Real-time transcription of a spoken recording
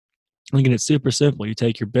Again, it's super simple. You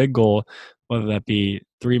take your big goal, whether that be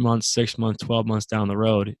 3 months, 6 months, 12 months down the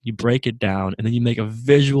road, you break it down and then you make a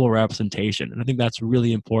visual representation. And I think that's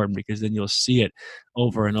really important because then you'll see it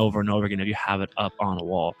over and over and over again if you have it up on a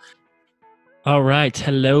wall. All right.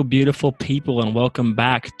 Hello, beautiful people, and welcome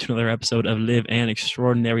back to another episode of Live an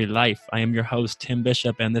Extraordinary Life. I am your host, Tim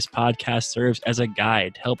Bishop, and this podcast serves as a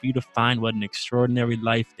guide to help you to find what an extraordinary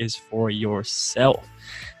life is for yourself.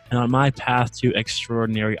 And on my path to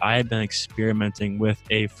extraordinary, I have been experimenting with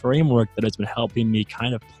a framework that has been helping me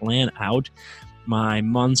kind of plan out my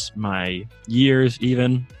months, my years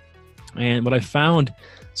even. And what I found,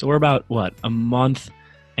 so we're about a month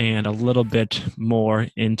and a little bit more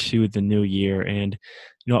into the new year. And,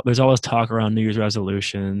 there's always talk around New Year's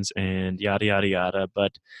resolutions and yada, yada, yada.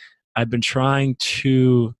 But I've been trying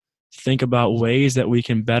to think about ways that we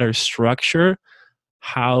can better structure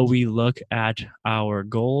how we look at our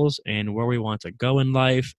goals and where we want to go in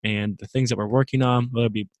life and the things that we're working on,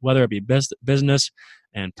 whether it be business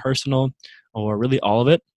and personal or really all of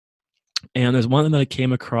it. And there's one thing that I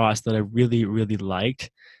came across that I really, really liked.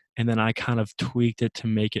 And then I kind of tweaked it to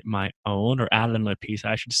make it my own, or added another piece,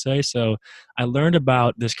 I should say. So I learned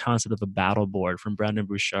about this concept of a battle board from Brendon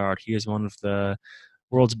Burchard. He is one of the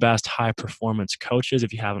world's best high performance coaches.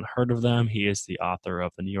 If you haven't heard of them, he is the author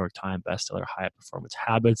of the New York Times bestseller High Performance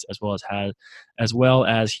Habits, as well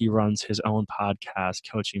as he runs his own podcast,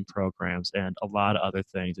 coaching programs, and a lot of other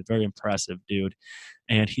things. A very impressive dude.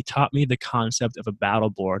 And he taught me the concept of a battle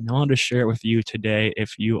board. And I wanted to share it with you today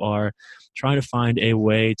if you are trying to find a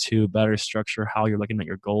way to better structure how you're looking at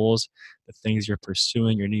your goals, the things you're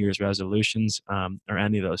pursuing, your New Year's resolutions, or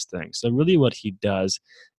any of those things. So really what he does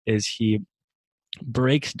is he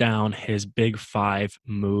breaks down his big 5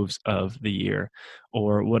 moves of the year,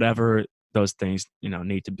 or whatever those things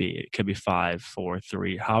need to be. It could be 5, 4,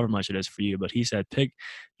 3, however much it is for you. But he said pick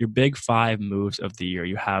your big 5 moves of the year.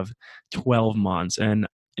 You have 12 months. And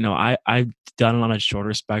I've done it on a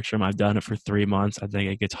shorter spectrum. I've done it for 3 months. I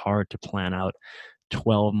think it gets hard to plan out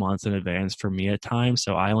 12 months in advance for me at times.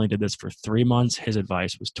 So I only did this for 3 months. His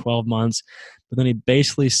advice was 12 months. But then he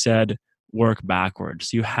basically said work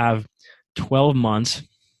backwards. You have 12 months,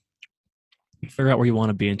 figure out where you want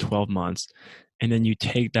to be in 12 months, and then you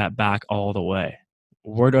take that back all the way.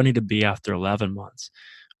 Where do I need to be after 11 months?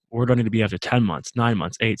 Where do I need to be after 10 months, 9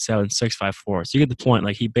 months, 8, 7, 6, 5, 4? So you get the point.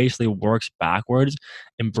 Like, he basically works backwards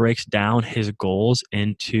and breaks down his goals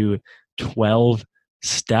into 12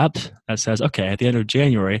 steps that says, okay, at the end of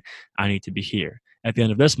January, I need to be here. At the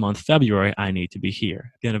end of this month, February, I need to be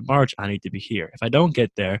here. At the end of March, I need to be here. If I don't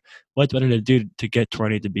get there, what do I need to do to get to where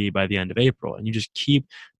I need to be by the end of April? And you just keep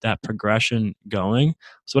that progression going.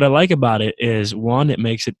 So what I like about it is, one, it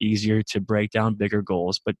makes it easier to break down bigger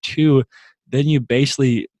goals. But two, then you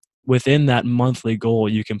basically, within that monthly goal,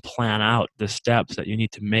 you can plan out the steps that you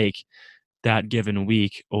need to make that given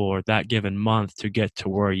week or that given month to get to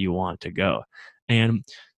where you want to go. And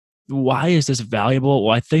why is this valuable?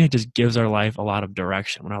 Well, I think it just gives our life a lot of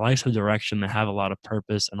direction. When our lives have direction, they have a lot of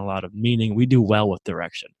purpose and a lot of meaning. We do well with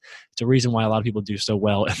direction. It's a reason why a lot of people do so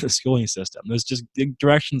well in the schooling system. There's just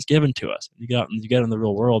directions given to us. You get in the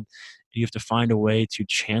real world, you have to find a way to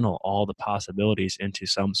channel all the possibilities into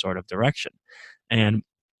some sort of direction. And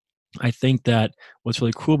I think that what's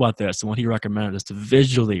really cool about this, and what he recommended, is to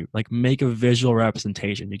visually, make a visual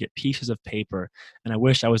representation. You get pieces of paper, and I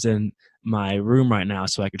wish I was in my room right now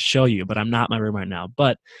so I could show you, but I'm not in my room right now.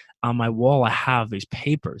 But on my wall, I have these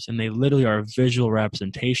papers, and they literally are a visual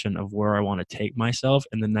representation of where I want to take myself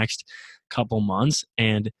in the next couple months.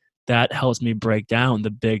 And that helps me break down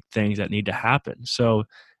the big things that need to happen. So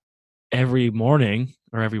every morning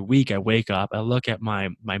or every week I wake up, I look at my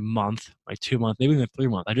month, my 2 month, maybe even 3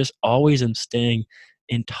 month. I just always am staying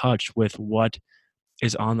in touch with what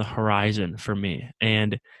is on the horizon for me.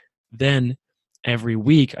 And then every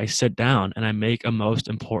week I sit down and I make a most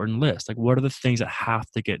important list. Like, what are the things that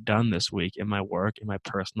have to get done this week in my work, in my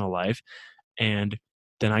personal life? And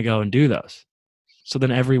then I go and do those. So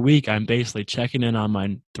then every week I'm basically checking in on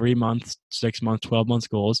my 3 months, 6 months, 12 months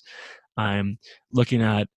goals. I'm looking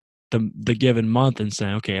at the given month and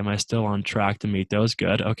saying, okay, am I still on track to meet those?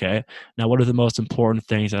 Good. Okay. Now, what are the most important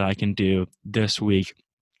things that I can do this week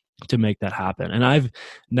to make that happen? And I've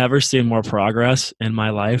never seen more progress in my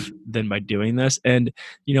life than by doing this. And,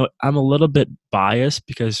 I'm a little bit biased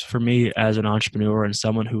because for me, as an entrepreneur and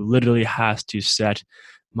someone who literally has to set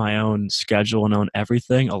my own schedule and own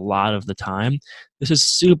everything a lot of the time, this is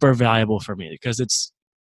super valuable for me because it's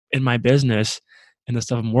in my business. and the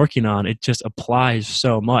stuff I'm working on, it just applies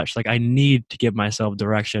so much. Like I need to give myself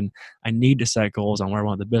direction. I need to set goals on where I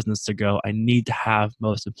want the business to go. I need to have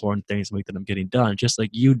most important things a week that I'm getting done, just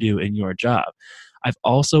like you do in your job. I've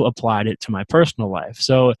also applied it to my personal life.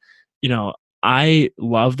 So, you know, I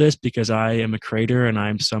love this because I am a creator and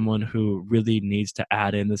I'm someone who really needs to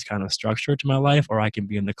add in this kind of structure to my life, or I can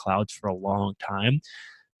be in the clouds for a long time.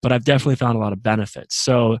 But I've definitely found a lot of benefits.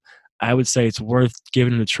 So I would say it's worth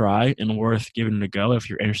giving it a try and worth giving it a go if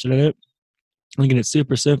you're interested in it. Again, it's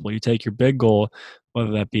super simple. You take your big goal,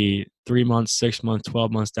 whether that be 3 months, 6 months,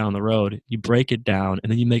 12 months down the road, you break it down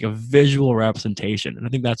and then you make a visual representation. And I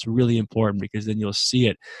think that's really important because then you'll see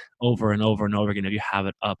it over and over and over again if you have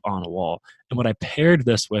it up on a wall. And what I paired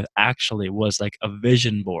this with actually was like a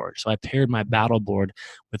vision board. So I paired my battle board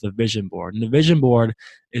with a vision board. And the vision board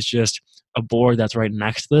is just a board that's right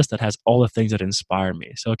next to this that has all the things that inspire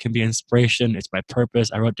me. So it can be inspiration, it's my purpose.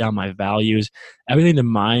 I wrote down my values, everything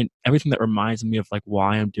that reminds me of like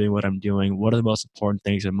why I'm doing what I'm doing, what are the most important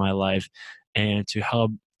things in my life, and to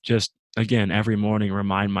help just again every morning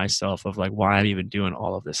remind myself of like why I'm even doing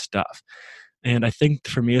all of this stuff. And I think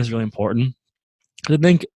for me it's really important. I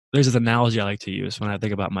think there's this analogy I like to use when I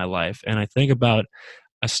think about my life, and I think about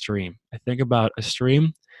a stream. I think about a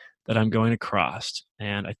stream that I'm going to cross,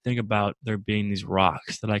 and I think about there being these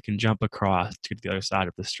rocks that I can jump across to get to the other side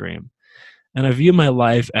of the stream. And I view my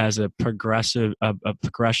life as a progression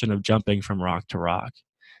of jumping from rock to rock.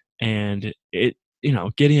 And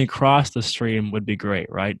getting across the stream would be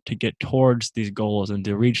great, right? To get towards these goals and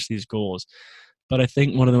to reach these goals. But I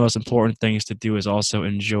think one of the most important things to do is also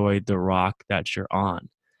enjoy the rock that you're on.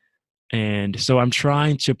 And so I'm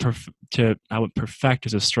trying I would perfect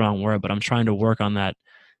is a strong word, but I'm trying to work on that,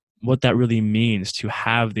 what that really means to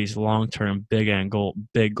have these long-term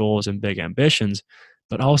big goals and big ambitions,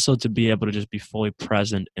 but also to be able to just be fully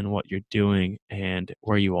present in what you're doing and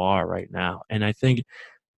where you are right now. And I think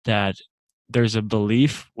that there's a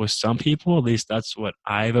belief with some people, at least that's what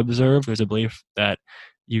I've observed. There's a belief that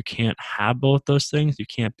you can't have both those things. You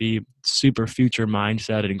can't be super future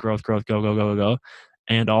mindset and growth, go, go, go, go, go,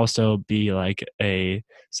 and also be like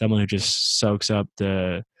someone who just soaks up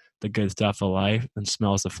the good stuff of life and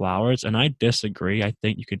smells the flowers. And I disagree. I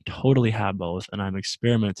think you can totally have both, and I'm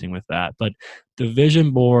experimenting with that. But the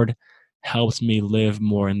vision board helps me live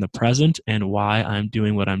more in the present and why I'm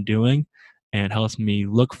doing what I'm doing, and helps me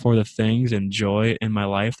look for the things and joy in my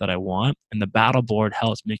life that I want. And the battle board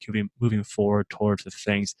helps me keep moving forward towards the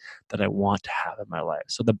things that I want to have in my life.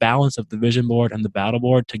 So the balance of the vision board and the battle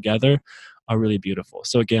board together are really beautiful.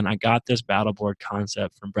 So again, I got this battle board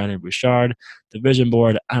concept from Brendon Burchard. The vision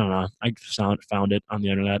board, I don't know, I found it on the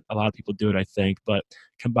internet. A lot of people do it, I think, but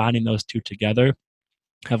combining those two together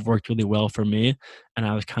have worked really well for me. And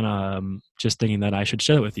I was kind of just thinking that I should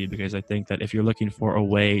share it with you because I think that if you're looking for a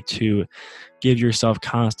way to give yourself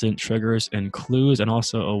constant triggers and clues, and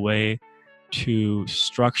also a way to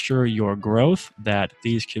structure your growth, that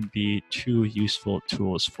these could be two useful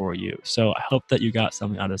tools for you. So I hope that you got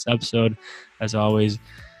something out of this episode. As always,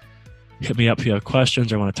 hit me up if you have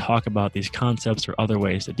questions or want to talk about these concepts or other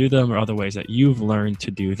ways to do them or other ways that you've learned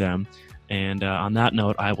to do them. And on that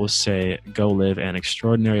note, I will say, go live an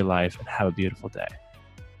extraordinary life and have a beautiful day.